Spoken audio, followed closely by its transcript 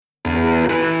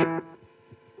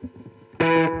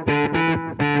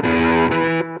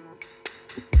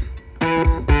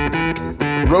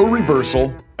Roe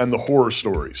reversal and the horror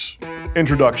stories.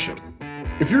 Introduction.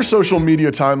 If your social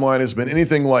media timeline has been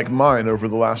anything like mine over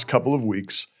the last couple of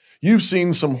weeks, you've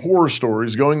seen some horror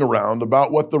stories going around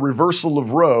about what the reversal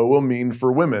of Roe will mean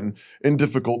for women in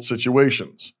difficult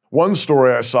situations. One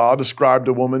story I saw described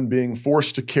a woman being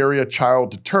forced to carry a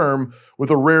child to term with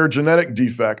a rare genetic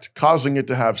defect causing it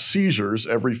to have seizures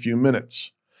every few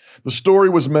minutes. The story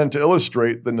was meant to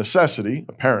illustrate the necessity,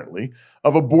 apparently,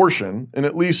 of abortion in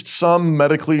at least some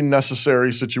medically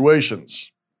necessary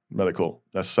situations. Medical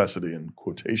necessity in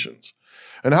quotations.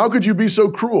 And how could you be so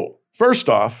cruel? First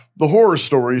off, the horror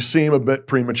stories seem a bit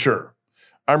premature.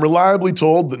 I'm reliably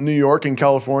told that New York and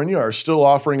California are still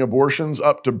offering abortions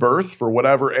up to birth for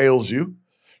whatever ails you.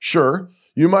 Sure,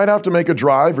 you might have to make a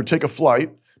drive or take a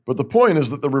flight, but the point is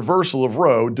that the reversal of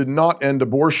Roe did not end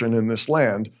abortion in this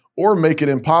land or make it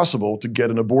impossible to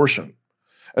get an abortion.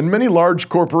 And many large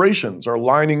corporations are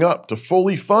lining up to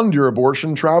fully fund your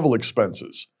abortion travel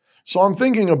expenses. So I'm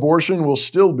thinking abortion will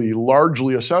still be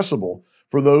largely accessible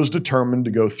for those determined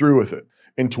to go through with it.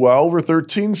 In 12 or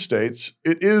 13 states,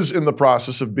 it is in the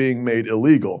process of being made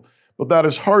illegal, but that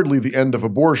is hardly the end of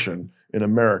abortion in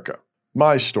America.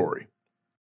 My story.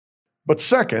 But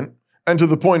second, and to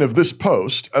the point of this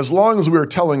post, as long as we are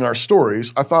telling our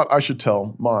stories, I thought I should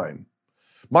tell mine.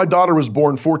 My daughter was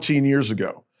born 14 years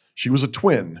ago. She was a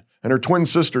twin, and her twin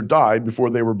sister died before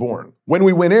they were born. When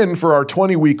we went in for our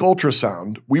 20-week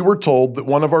ultrasound, we were told that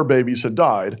one of our babies had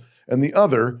died, and the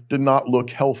other did not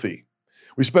look healthy.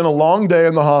 We spent a long day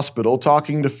in the hospital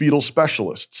talking to fetal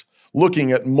specialists,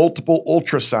 looking at multiple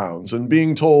ultrasounds, and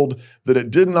being told that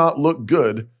it did not look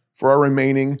good for our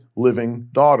remaining living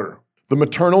daughter. The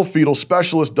maternal fetal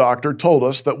specialist doctor told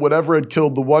us that whatever had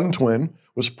killed the one twin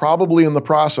was probably in the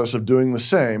process of doing the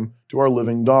same to our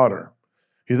living daughter.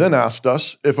 He then asked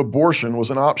us if abortion was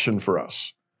an option for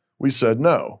us. We said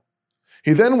no.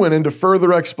 He then went into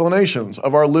further explanations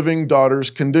of our living daughter's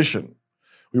condition.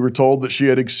 We were told that she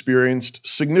had experienced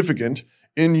significant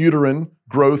in-uterine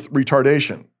growth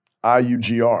retardation,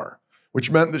 IUGR,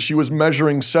 which meant that she was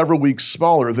measuring several weeks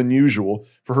smaller than usual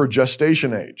for her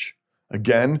gestation age.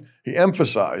 Again, he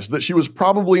emphasized that she was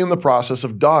probably in the process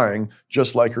of dying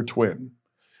just like her twin.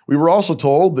 We were also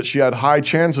told that she had high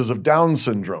chances of Down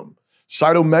syndrome,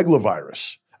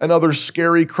 cytomegalovirus, and other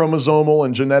scary chromosomal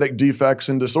and genetic defects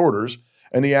and disorders,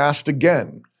 and he asked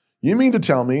again, "You mean to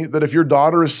tell me that if your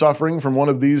daughter is suffering from one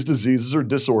of these diseases or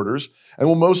disorders and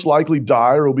will most likely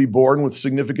die or will be born with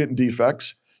significant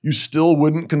defects, you still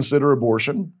wouldn't consider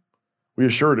abortion?" We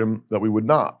assured him that we would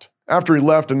not. After he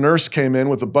left, a nurse came in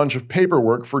with a bunch of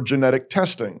paperwork for genetic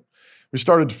testing. We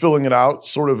started filling it out,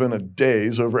 sort of in a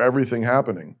daze over everything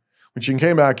happening. When she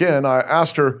came back in, I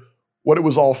asked her what it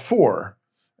was all for,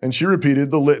 and she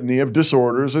repeated the litany of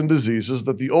disorders and diseases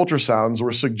that the ultrasounds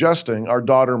were suggesting our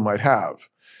daughter might have.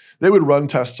 They would run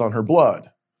tests on her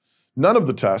blood. None of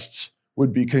the tests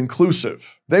would be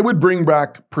conclusive. They would bring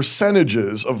back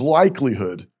percentages of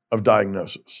likelihood of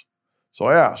diagnosis. So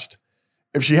I asked,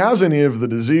 if she has any of the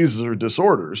diseases or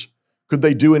disorders, could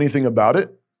they do anything about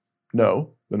it?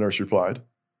 No, the nurse replied.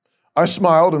 I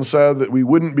smiled and said that we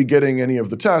wouldn't be getting any of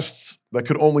the tests that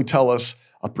could only tell us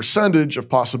a percentage of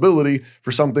possibility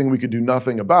for something we could do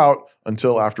nothing about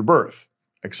until after birth,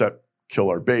 except kill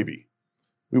our baby.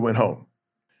 We went home.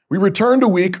 We returned a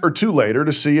week or two later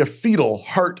to see a fetal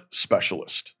heart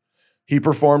specialist. He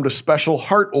performed a special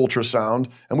heart ultrasound,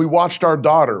 and we watched our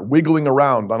daughter wiggling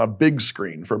around on a big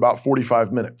screen for about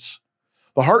 45 minutes.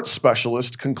 The heart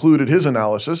specialist concluded his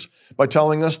analysis by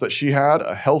telling us that she had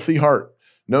a healthy heart.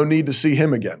 No need to see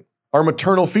him again. Our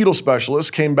maternal fetal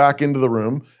specialist came back into the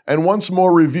room and once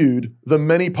more reviewed the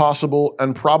many possible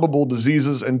and probable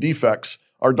diseases and defects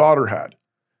our daughter had.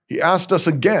 He asked us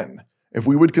again if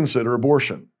we would consider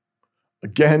abortion.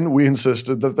 Again, we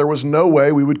insisted that there was no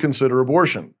way we would consider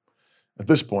abortion. At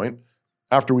this point,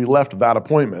 after we left that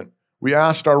appointment, we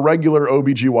asked our regular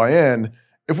OBGYN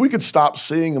if we could stop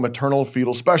seeing a maternal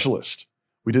fetal specialist.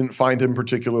 We didn't find him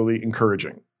particularly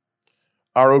encouraging.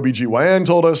 Our OBGYN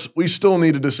told us we still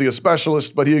needed to see a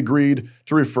specialist, but he agreed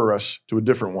to refer us to a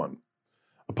different one.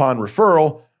 Upon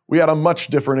referral, we had a much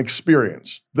different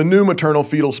experience. The new maternal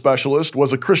fetal specialist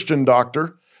was a Christian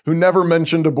doctor who never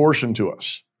mentioned abortion to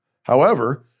us.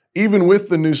 However, even with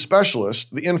the new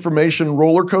specialist, the information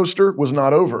roller coaster was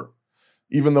not over.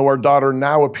 Even though our daughter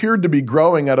now appeared to be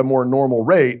growing at a more normal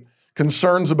rate,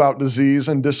 concerns about disease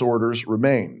and disorders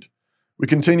remained. We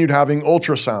continued having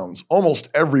ultrasounds almost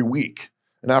every week.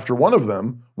 And after one of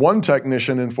them, one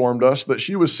technician informed us that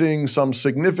she was seeing some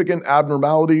significant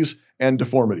abnormalities and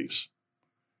deformities.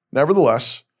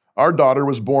 Nevertheless, our daughter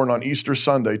was born on Easter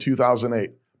Sunday,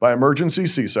 2008, by emergency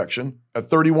C-section at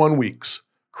 31 weeks,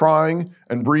 crying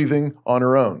and breathing on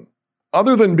her own.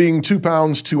 Other than being 2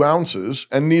 pounds 2 ounces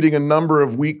and needing a number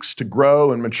of weeks to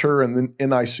grow and mature in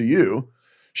ICU,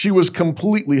 she was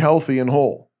completely healthy and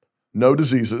whole. No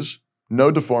diseases,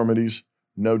 no deformities,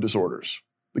 no disorders.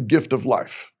 The gift of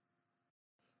life.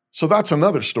 So that's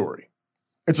another story.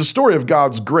 It's a story of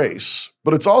God's grace,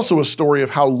 but it's also a story of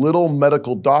how little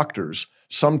medical doctors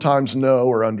sometimes know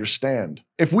or understand.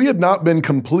 If we had not been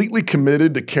completely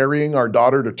committed to carrying our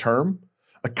daughter to term,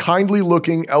 a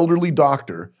kindly-looking elderly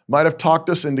doctor might have talked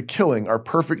us into killing our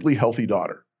perfectly healthy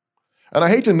daughter. And I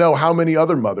hate to know how many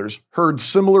other mothers heard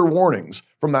similar warnings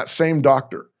from that same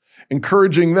doctor,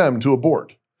 encouraging them to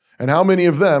abort, and how many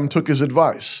of them took his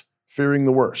advice, fearing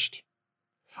the worst.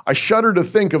 I shudder to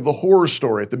think of the horror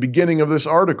story at the beginning of this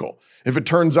article if it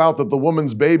turns out that the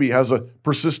woman's baby has a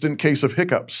persistent case of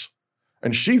hiccups,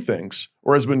 and she thinks,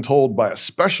 or has been told by a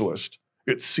specialist,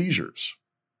 it's seizures.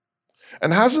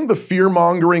 And hasn't the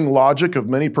fear-mongering logic of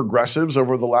many progressives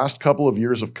over the last couple of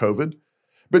years of COVID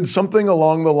been something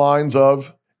along the lines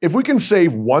of, if we can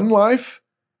save one life,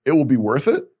 it will be worth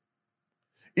it?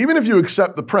 Even if you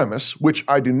accept the premise, which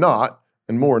I do not,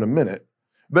 and more in a minute,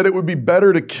 that it would be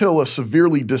better to kill a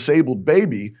severely disabled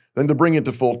baby than to bring it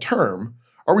to full term,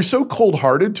 are we so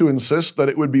cold-hearted to insist that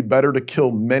it would be better to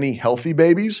kill many healthy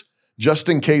babies, just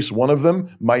in case one of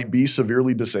them might be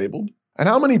severely disabled? And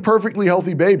how many perfectly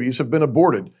healthy babies have been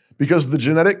aborted because the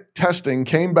genetic testing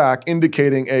came back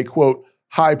indicating a, quote,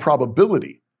 high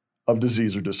probability of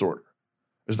disease or disorder?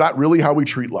 Is that really how we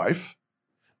treat life?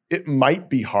 It might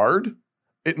be hard,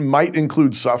 it might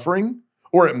include suffering,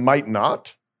 or it might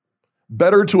not.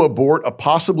 Better to abort a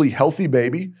possibly healthy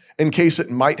baby in case it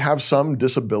might have some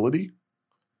disability?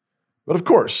 But of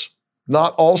course,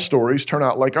 not all stories turn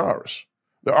out like ours.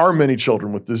 There are many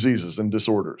children with diseases and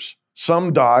disorders.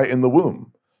 Some die in the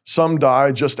womb. Some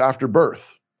die just after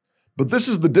birth. But this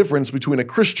is the difference between a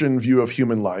Christian view of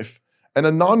human life and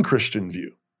a non-Christian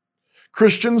view.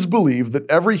 Christians believe that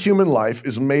every human life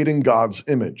is made in God's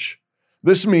image.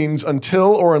 This means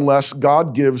until or unless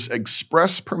God gives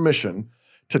express permission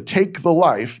to take the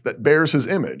life that bears his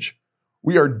image,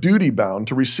 we are duty-bound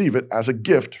to receive it as a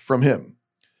gift from him.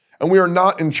 And we are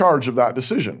not in charge of that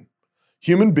decision.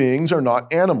 Human beings are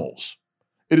not animals.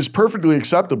 It is perfectly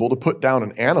acceptable to put down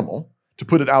an animal, to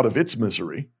put it out of its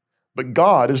misery, but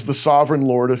God is the sovereign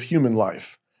Lord of human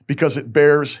life because it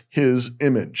bears his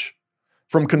image.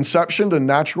 From conception to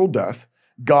natural death,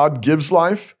 God gives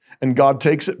life and God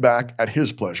takes it back at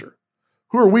his pleasure.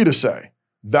 Who are we to say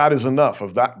that is enough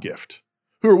of that gift?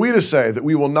 Who are we to say that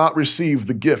we will not receive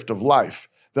the gift of life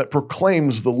that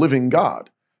proclaims the living God,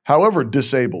 however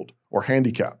disabled or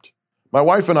handicapped? My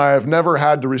wife and I have never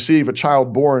had to receive a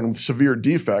child born with severe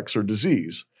defects or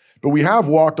disease, but we have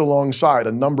walked alongside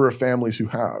a number of families who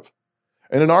have.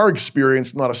 And in our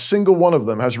experience, not a single one of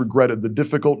them has regretted the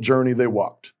difficult journey they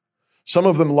walked. Some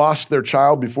of them lost their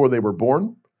child before they were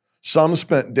born. Some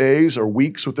spent days or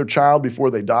weeks with their child before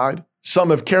they died. Some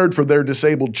have cared for their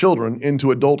disabled children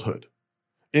into adulthood.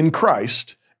 In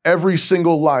Christ, every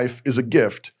single life is a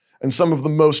gift, and some of the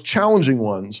most challenging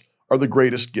ones are the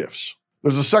greatest gifts.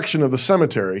 There's a section of the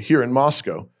cemetery here in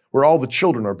Moscow where all the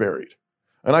children are buried,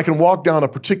 and I can walk down a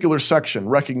particular section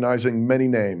recognizing many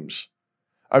names.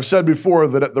 I've said before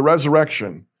that at the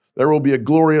resurrection, there will be a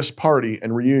glorious party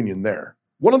and reunion there.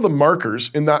 One of the markers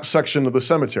in that section of the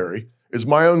cemetery is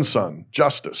my own son,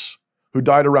 Justice, who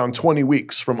died around 20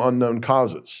 weeks from unknown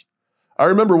causes. I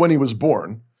remember when he was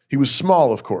born. He was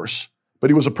small, of course, but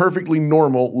he was a perfectly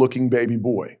normal-looking baby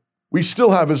boy. We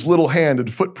still have his little hand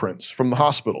and footprints from the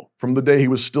hospital from the day he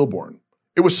was stillborn.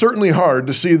 It was certainly hard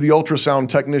to see the ultrasound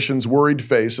technician's worried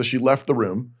face as she left the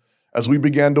room, as we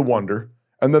began to wonder,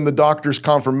 and then the doctor's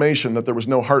confirmation that there was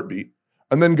no heartbeat,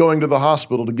 and then going to the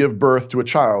hospital to give birth to a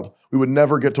child we would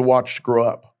never get to watch grow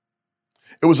up.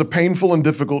 It was a painful and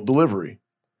difficult delivery,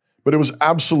 but it was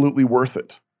absolutely worth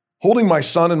it. Holding my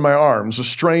son in my arms, a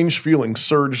strange feeling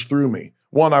surged through me,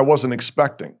 one I wasn't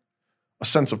expecting, a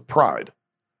sense of pride.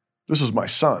 This is my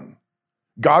son.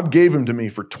 God gave him to me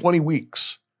for 20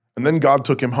 weeks, and then God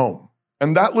took him home.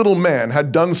 And that little man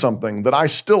had done something that I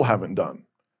still haven't done.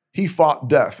 He fought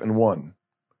death and won.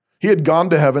 He had gone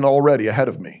to heaven already ahead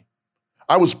of me.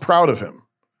 I was proud of him.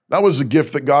 That was a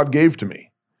gift that God gave to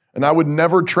me, and I would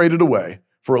never trade it away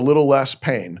for a little less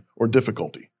pain or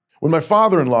difficulty. When my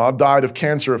father-in-law died of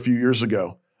cancer a few years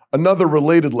ago, another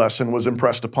related lesson was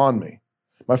impressed upon me.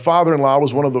 My father-in-law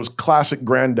was one of those classic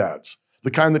granddads, the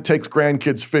kind that takes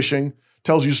grandkids fishing,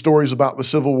 tells you stories about the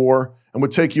Civil War, and would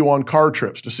take you on car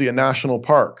trips to see a national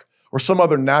park or some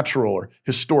other natural or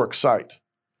historic site.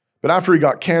 But after he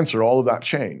got cancer, all of that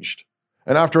changed.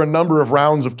 And after a number of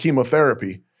rounds of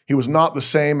chemotherapy, he was not the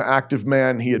same active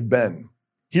man he had been.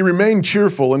 He remained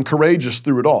cheerful and courageous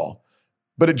through it all,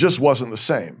 but it just wasn't the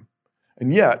same.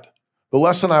 And yet, the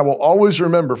lesson I will always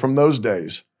remember from those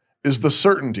days is the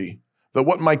certainty that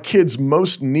what my kids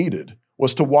most needed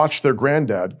was to watch their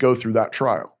granddad go through that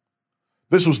trial.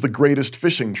 This was the greatest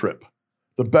fishing trip,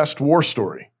 the best war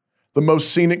story, the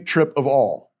most scenic trip of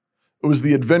all. It was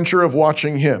the adventure of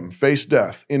watching him face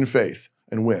death in faith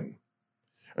and win.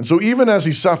 And so even as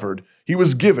he suffered, he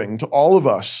was giving to all of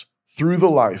us through the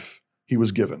life he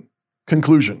was given.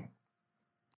 Conclusion.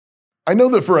 I know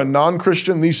that for a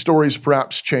non-Christian, these stories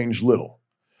perhaps change little.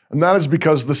 And that is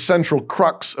because the central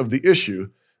crux of the issue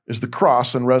is the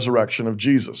cross and resurrection of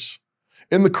Jesus.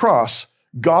 In the cross,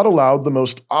 God allowed the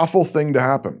most awful thing to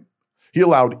happen. He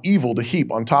allowed evil to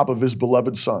heap on top of his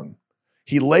beloved Son.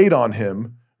 He laid on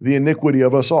him the iniquity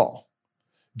of us all.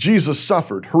 Jesus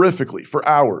suffered horrifically for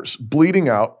hours, bleeding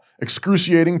out,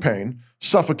 excruciating pain,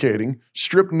 suffocating,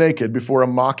 stripped naked before a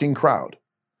mocking crowd.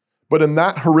 But in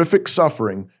that horrific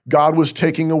suffering, God was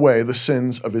taking away the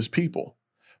sins of his people.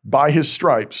 By his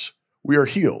stripes, we are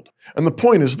healed. And the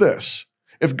point is this: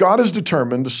 if God is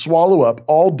determined to swallow up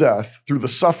all death through the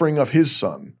suffering of his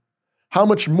Son, how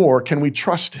much more can we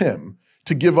trust him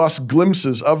to give us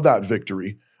glimpses of that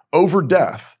victory over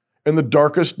death in the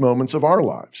darkest moments of our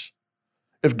lives?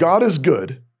 If God is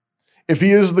good, if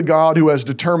he is the God who has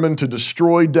determined to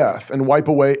destroy death and wipe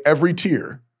away every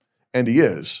tear, and he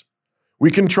is,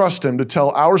 we can trust him to tell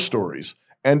our stories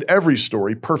and every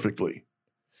story perfectly.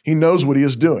 He knows what he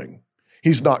is doing.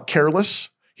 He's not careless.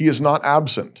 He is not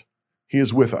absent. He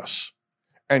is with us.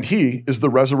 And he is the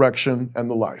resurrection and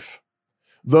the life.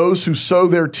 Those who sow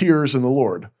their tears in the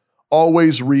Lord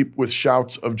always reap with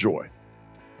shouts of joy.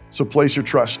 So place your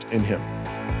trust in him.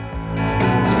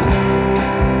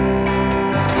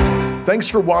 Thanks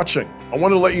for watching. I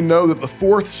want to let you know that the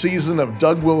 4th season of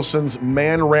Doug Wilson's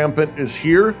Man Rampant is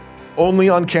here, only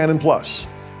on Canon Plus.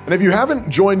 And if you haven't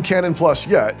joined Canon Plus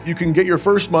yet, you can get your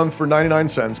first month for 99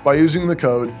 cents by using the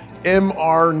code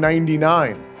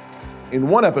MR99. In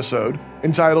one episode,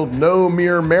 entitled No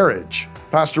Mere Marriage,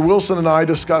 Pastor Wilson and I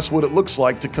discuss what it looks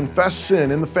like to confess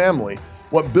sin in the family,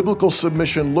 what biblical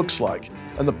submission looks like,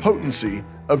 and the potency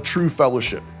of true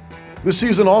fellowship. This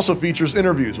season also features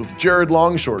interviews with Jared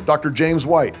Longshore, Dr. James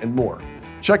White, and more.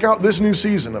 Check out this new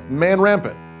season of Man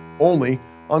Rampant, only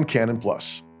on Canon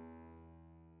Plus.